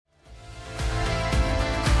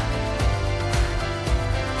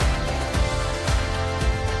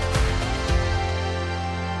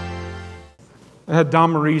I had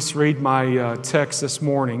Don Maurice read my text this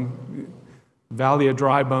morning, Valley of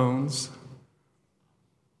Dry Bones.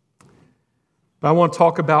 But I want to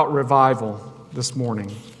talk about revival this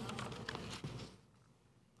morning.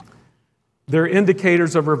 There are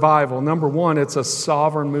indicators of revival. Number one, it's a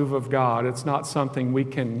sovereign move of God. It's not something we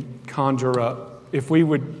can conjure up. If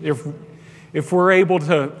we're able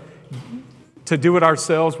to do it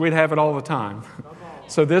ourselves, we'd have it all the time.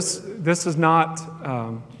 So this is not.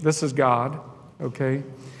 This is God, okay.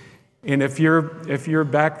 And if you're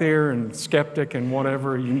back there and skeptic and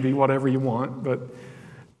whatever, you can be whatever you want. But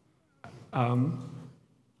I'm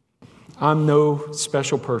no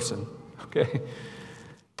special person, okay.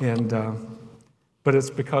 And but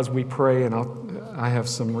it's because we pray, and I have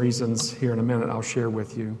some reasons here in a minute I'll share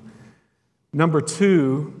with you. Number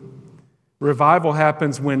two, revival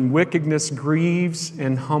happens when wickedness grieves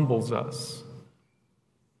and humbles us.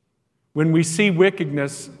 When we see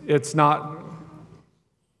wickedness, it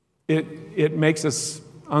makes us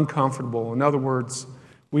uncomfortable. In other words,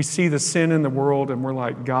 we see the sin in the world and we're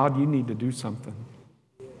like, God, you need to do something.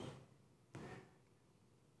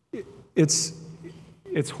 It's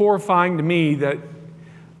horrifying to me that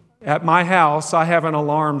at my house, I have an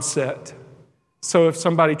alarm set. So if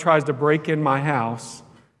somebody tries to break in my house,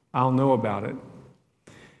 I'll know about it.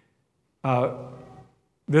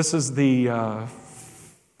 This is the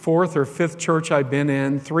fourth or fifth church I've been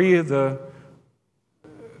in. 3 of the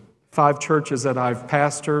 5 churches that I've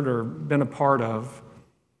pastored or been a part of,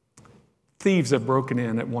 thieves have broken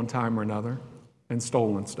in at one time or another and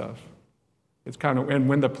stolen stuff. It's and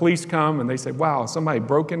when the police come and they say, wow, somebody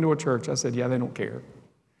broke into a church, I said, yeah, they don't care.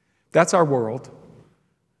 That's our world.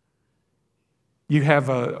 You have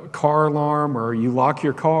a car alarm or you lock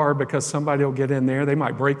your car because somebody will get in there. They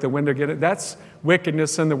might break the window, get it. That's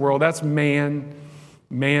wickedness in the world. That's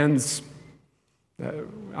man's,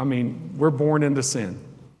 we're born into sin.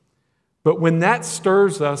 But when that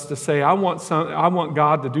stirs us to say, I want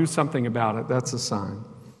God to do something about it, that's a sign.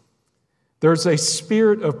 There's a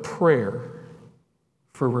spirit of prayer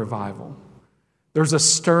for revival. There's a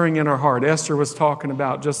stirring in our heart. Esther was talking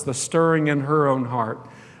about just the stirring in her own heart,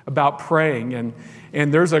 about praying.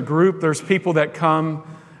 And there's people that come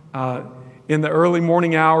in the early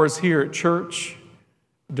morning hours here at church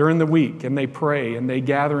during the week, and they pray, and they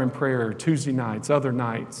gather in prayer Tuesday nights, other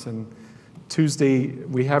nights. And Tuesday,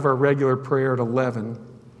 we have our regular prayer at 11.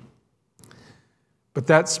 But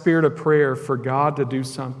that spirit of prayer for God to do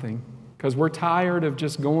something, because we're tired of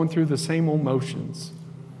just going through the same old motions.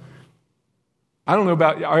 I don't know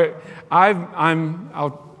about you.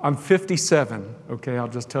 I'm 57, okay? I'll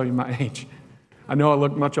just tell you my age. I know I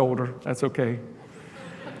look much older. That's okay.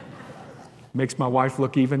 Makes my wife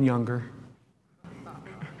look even younger.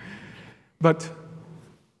 But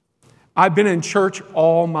I've been in church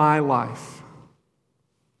all my life.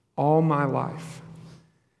 All my life.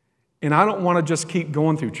 And I don't want to just keep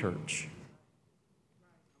going through church.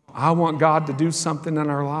 I want God to do something in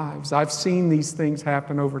our lives. I've seen these things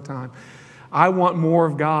happen over time. I want more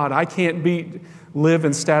of God. I can't live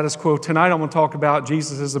in status quo. Tonight I'm going to talk about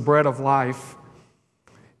Jesus as the bread of life.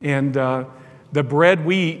 And the bread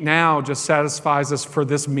we eat now just satisfies us for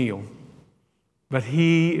this meal. But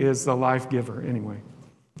He is the life giver. Anyway,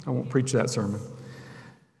 I won't preach that sermon.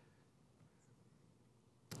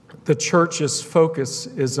 The church's focus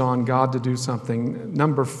is on God to do something.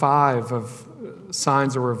 Number 5 of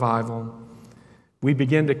signs of revival, we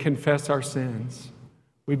begin to confess our sins.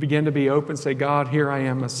 We begin to be open and say, God, here I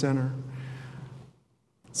am, a sinner.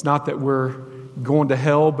 It's not that we're going to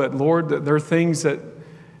hell, but Lord, there are things that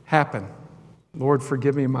happen. Lord,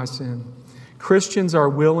 forgive me my sin. Christians are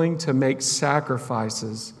willing to make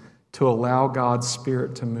sacrifices to allow God's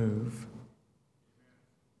Spirit to move.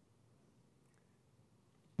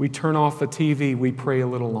 We turn off the TV, we pray a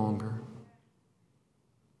little longer.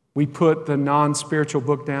 We put the non-spiritual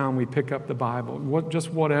book down, we pick up the Bible.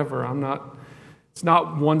 Just whatever. It's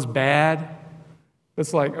not one's bad.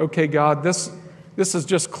 It's like, okay, God, this is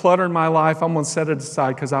just cluttering my life. I'm going to set it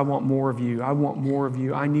aside because I want more of you. I want more of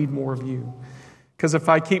you. I need more of you. Because if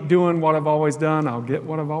I keep doing what I've always done, I'll get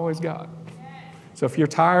what I've always got. So if you're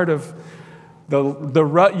tired of the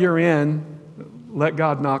rut you're in, let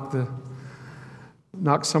God knock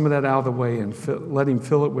some of that out of the way and let Him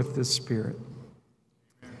fill it with this Spirit.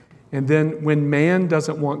 And then when man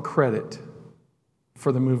doesn't want credit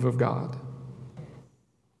for the move of God,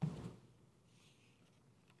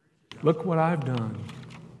 look what I've done.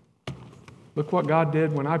 Look what God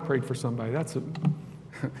did when I prayed for somebody.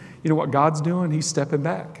 You know what God's doing? He's stepping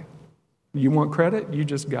back. You want credit? You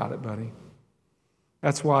just got it, buddy.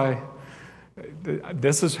 That's why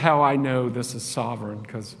this is how I know this is sovereign,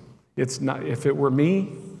 because It's not, if it were me,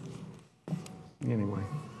 anyway.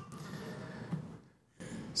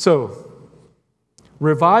 So,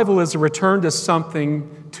 revival is a return to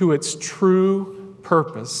something to its true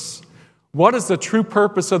purpose. What is the true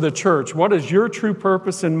purpose of the church? What is your true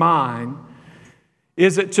purpose and mine?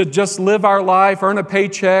 Is it to just live our life, earn a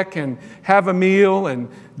paycheck, and have a meal, and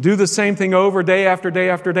do the same thing over day after day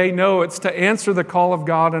after day? No, it's to answer the call of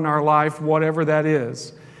God in our life, whatever that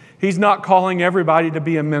is. He's not calling everybody to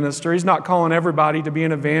be a minister. He's not calling everybody to be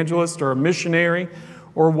an evangelist or a missionary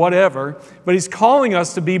or whatever. But He's calling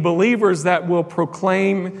us to be believers that will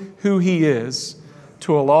proclaim who He is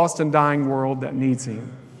to a lost and dying world that needs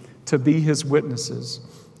Him, to be His witnesses.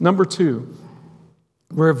 Number 2,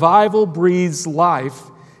 revival breathes life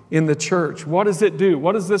in the church. What does it do?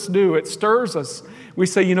 What does this do? It stirs us. We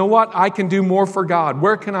say, you know what? I can do more for God.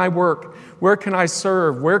 Where can I work? Where can I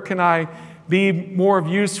serve? Where can I be more of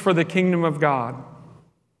use for the kingdom of God?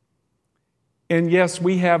 And yes,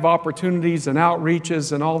 we have opportunities and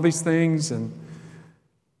outreaches and all these things. And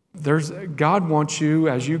God wants you,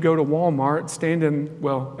 as you go to Walmart,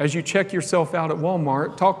 as you check yourself out at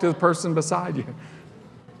Walmart, talk to the person beside you.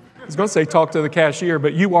 I was going to say talk to the cashier,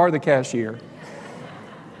 but you are the cashier.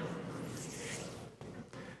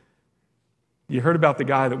 You heard about the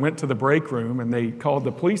guy that went to the break room and they called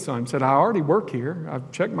the police on him and said, I already work here. I've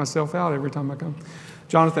checked myself out every time I come.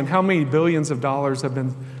 Jonathan, how many billions of dollars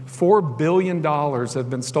 $4 billion have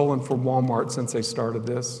been stolen from Walmart since they started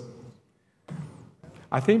this?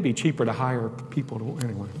 I think it'd be cheaper to hire people to,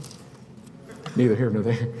 anyway. Neither here nor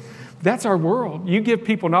there. That's our world. You give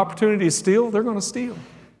people an opportunity to steal, they're going to steal.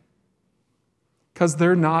 Because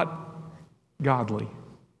they're not godly.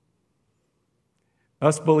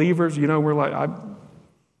 Us believers, we're like,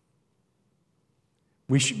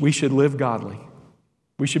 we should live godly.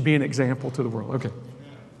 We should be an example to the world. Okay.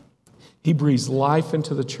 He breathes life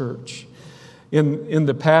into the church. In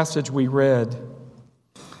the passage we read,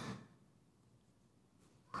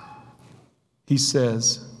 he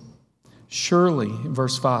says, surely, in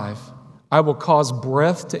verse 5, I will cause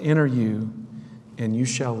breath to enter you, and you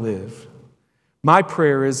shall live. My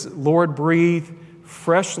prayer is, Lord, breathe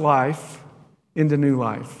fresh life into new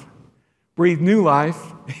life. Breathe new life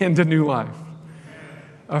into new life.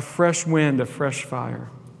 A fresh wind, a fresh fire.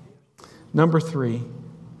 Number 3,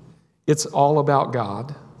 it's all about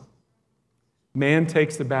God. Man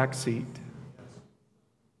takes the back seat.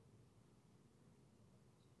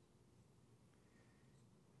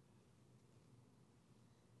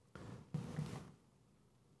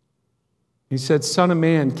 He said, Son of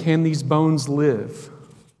man, can these bones live?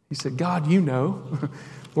 He said, God, you know.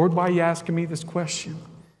 Lord, why are you asking me this question?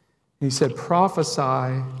 And he said,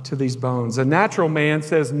 prophesy to these bones. A natural man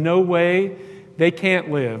says, no way, they can't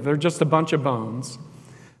live. They're just a bunch of bones.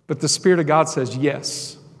 But the Spirit of God says,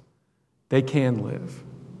 yes, they can live.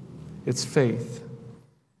 It's faith.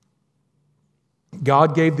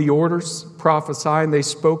 God gave the orders, prophesy, and they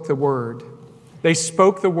spoke the word. They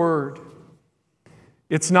spoke the word.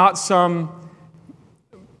 It's not some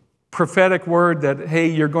prophetic word that, hey,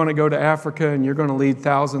 you're going to go to Africa and you're going to lead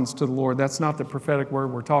thousands to the Lord. That's not the prophetic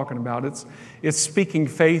word we're talking about. It's speaking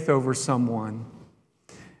faith over someone.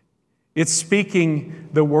 It's speaking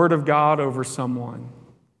the word of God over someone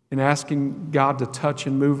and asking God to touch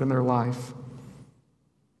and move in their life.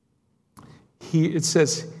 It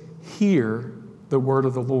says, hear the word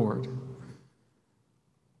of the Lord.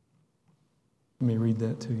 Let me read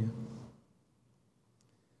that to you.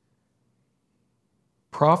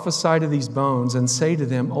 Prophesy to these bones and say to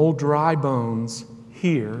them, O dry bones,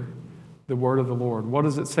 hear the word of the Lord. What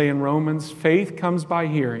does it say in Romans? Faith comes by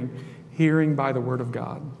hearing, hearing by the word of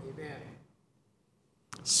God. Amen.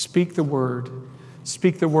 Speak the word.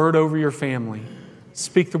 Speak the word over your family.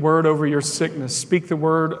 Speak the word over your sickness. Speak the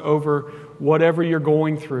word over whatever you're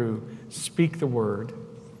going through. Speak the word.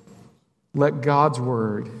 Let God's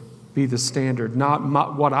word be the standard.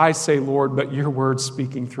 Not what I say, Lord, but your word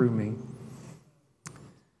speaking through me.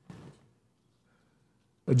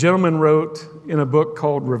 A gentleman wrote in a book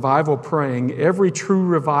called Revival Praying, every true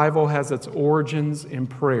revival has its origins in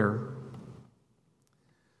prayer.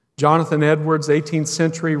 Jonathan Edwards, 18th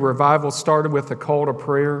century revival started with a call to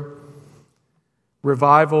prayer.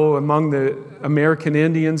 Revival among the American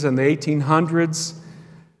Indians in the 1800s,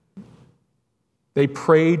 they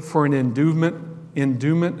prayed for an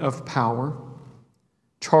endowment of power.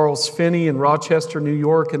 Charles Finney in Rochester, New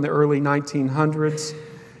York in the early 1900s,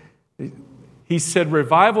 he said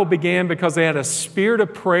revival began because they had a spirit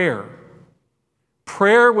of prayer.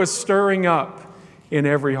 Prayer was stirring up in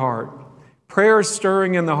every heart. Prayer is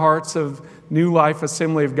stirring in the hearts of New Life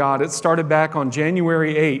Assembly of God. It started back on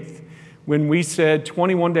January 8th when we said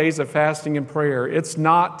 21 days of fasting and prayer. It's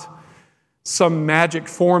not some magic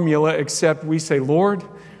formula, except we say, Lord,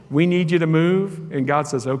 we need you to move. And God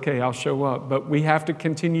says, okay, I'll show up. But we have to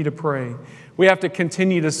continue to pray. We have to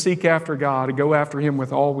continue to seek after God, to go after Him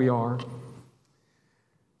with all we are.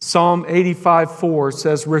 Psalm 85:4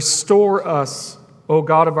 says, restore us, O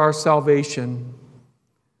God of our salvation.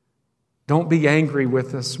 Don't be angry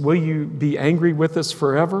with us. Will you be angry with us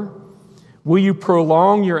forever? Will you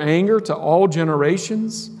prolong your anger to all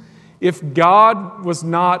generations? If God was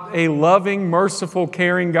not a loving, merciful,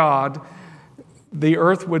 caring God, the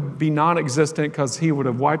earth would be non-existent because He would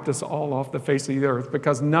have wiped us all off the face of the earth,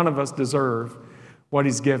 because none of us deserve what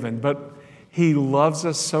He's given. But He loves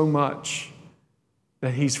us so much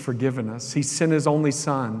that He's forgiven us. He sent His only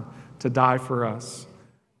Son to die for us.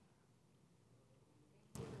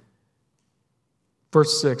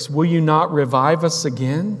 Verse 6, will you not revive us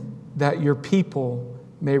again, that your people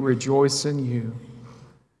may rejoice in you?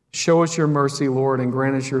 Show us your mercy, Lord, and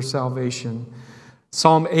grant us your salvation.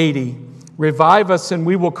 Psalm 80, revive us and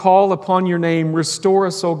we will call upon your name. Restore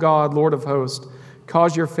us, O God, Lord of hosts.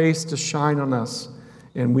 Cause your face to shine on us,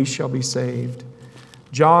 and we shall be saved.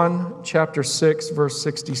 John chapter 6, verse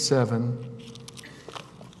 67.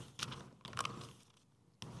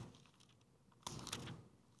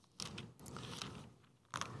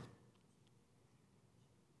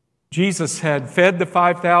 Jesus had fed the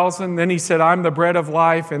 5,000, then He said, I'm the bread of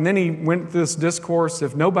life, and then He went through this discourse,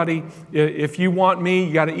 if you want me,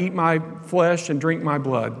 you got to eat my flesh and drink my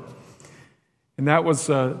blood. And that was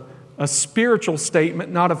a spiritual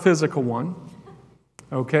statement, not a physical one,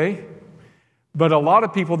 okay? But a lot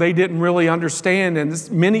of people, they didn't really understand, and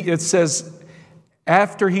it says,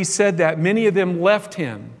 after He said that, many of them left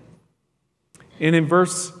Him. And in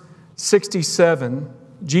verse 67,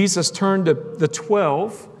 Jesus turned to the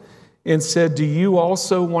 12 and said, do you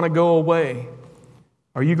also want to go away?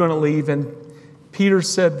 Are you going to leave? And Peter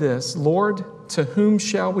said this, Lord, to whom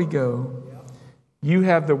shall we go? You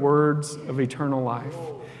have the words of eternal life.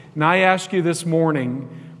 And I ask you this morning,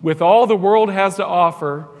 with all the world has to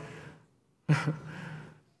offer,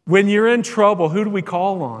 when you're in trouble, who do we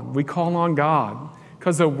call on? We call on God,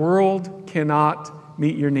 because the world cannot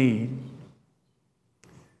meet your need.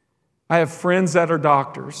 I have friends that are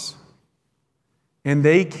doctors, and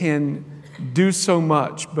they can do so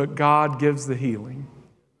much, but God gives the healing.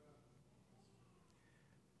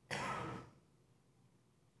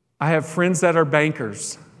 I have friends that are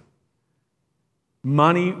bankers.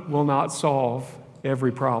 Money will not solve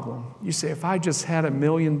every problem. You say, if I just had $1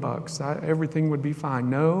 million, everything would be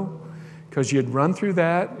fine. No, because you'd run through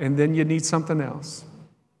that, and then you'd need something else.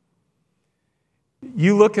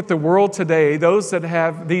 You look at the world today, those that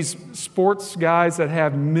have these sports guys that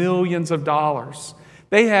have millions of dollars,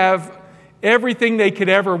 they have everything they could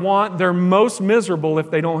ever want. They're most miserable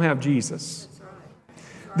if they don't have Jesus.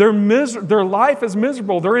 Their life is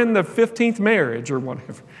miserable. They're in the 15th marriage or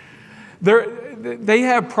whatever. They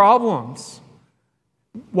have problems.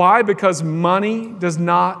 Why? Because money does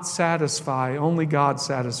not satisfy. Only God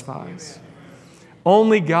satisfies.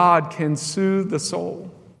 Only God can soothe the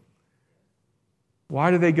soul. Why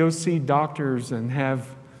do they go see doctors and have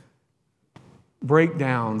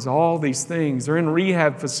breakdowns, all these things? They're in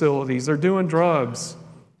rehab facilities. They're doing drugs.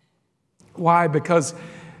 Why? Because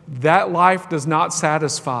that life does not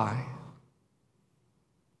satisfy.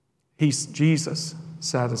 Jesus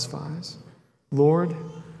satisfies. Lord,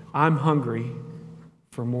 I'm hungry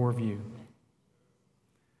for more of you.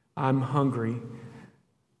 I'm hungry.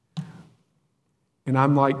 And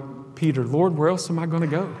I'm like Peter, Lord, where else am I going to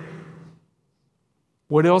go?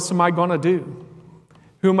 What else am I going to do?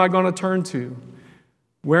 Who am I going to turn to?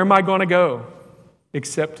 Where am I going to go?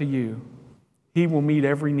 Except to you. He will meet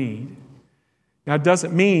every need. Now, it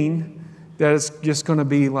doesn't mean that it's just going to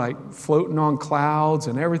be like floating on clouds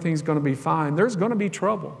and everything's going to be fine. There's going to be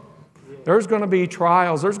trouble. There's going to be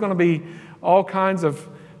trials. There's going to be all kinds of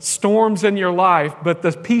storms in your life, but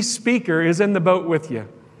the peace speaker is in the boat with you.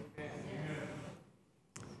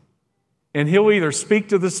 And He'll either speak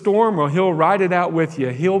to the storm or He'll ride it out with you.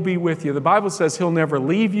 He'll be with you. The Bible says He'll never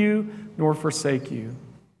leave you nor forsake you.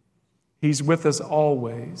 He's with us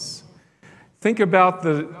always. Think about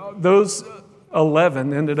those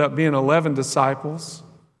 11, ended up being 11 disciples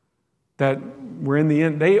that were in the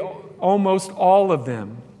end. Almost all of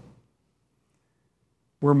them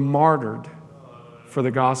were martyred for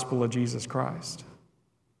the gospel of Jesus Christ.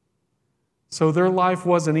 So their life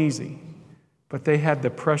wasn't easy. But they had the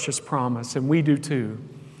precious promise, and we do too,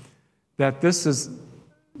 that this is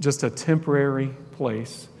just a temporary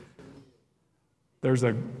place. There's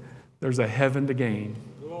a heaven to gain.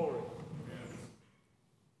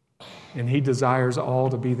 And He desires all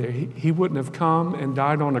to be there. He wouldn't have come and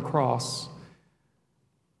died on a cross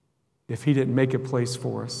if He didn't make a place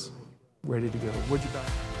for us ready to go. Would you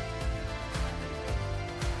bow?